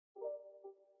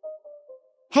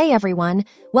Hey everyone,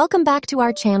 welcome back to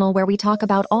our channel where we talk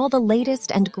about all the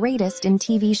latest and greatest in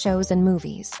TV shows and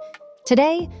movies.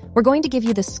 Today, we're going to give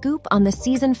you the scoop on the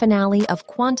season finale of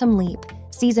Quantum Leap,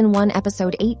 Season 1,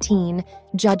 Episode 18,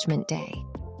 Judgment Day.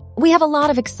 We have a lot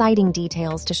of exciting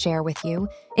details to share with you,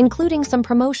 including some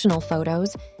promotional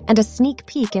photos and a sneak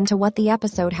peek into what the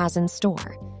episode has in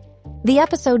store. The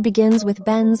episode begins with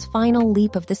Ben's final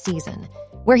leap of the season,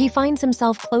 where he finds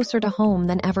himself closer to home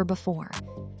than ever before.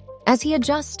 As he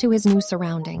adjusts to his new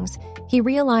surroundings, he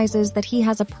realizes that he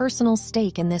has a personal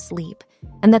stake in this leap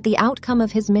and that the outcome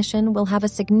of his mission will have a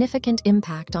significant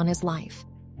impact on his life.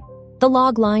 The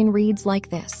logline reads like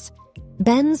this: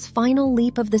 Ben's final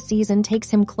leap of the season takes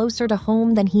him closer to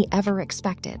home than he ever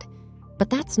expected. But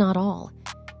that's not all.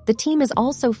 The team is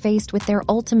also faced with their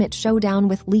ultimate showdown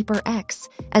with Leaper X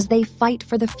as they fight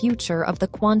for the future of the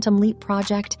Quantum Leap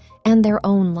project and their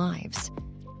own lives.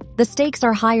 The stakes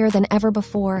are higher than ever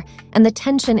before, and the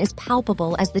tension is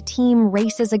palpable as the team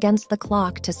races against the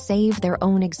clock to save their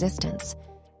own existence.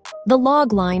 The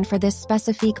logline for this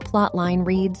specific plotline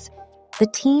reads, The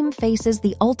team faces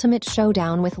the ultimate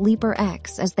showdown with Leaper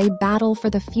X as they battle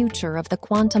for the future of the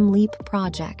Quantum Leap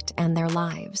project and their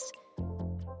lives.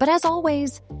 But as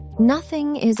always,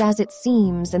 nothing is as it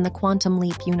seems in the Quantum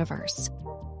Leap universe.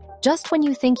 Just when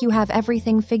you think you have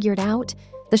everything figured out,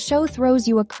 the show throws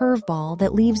you a curveball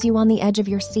that leaves you on the edge of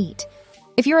your seat.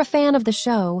 If you're a fan of the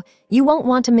show, you won't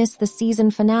want to miss the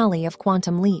season finale of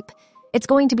Quantum Leap. It's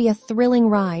going to be a thrilling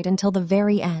ride until the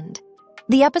very end.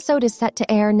 The episode is set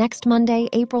to air next Monday,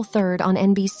 April 3rd on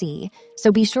NBC,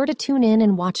 so be sure to tune in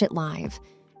and watch it live.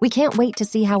 We can't wait to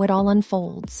see how it all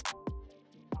unfolds.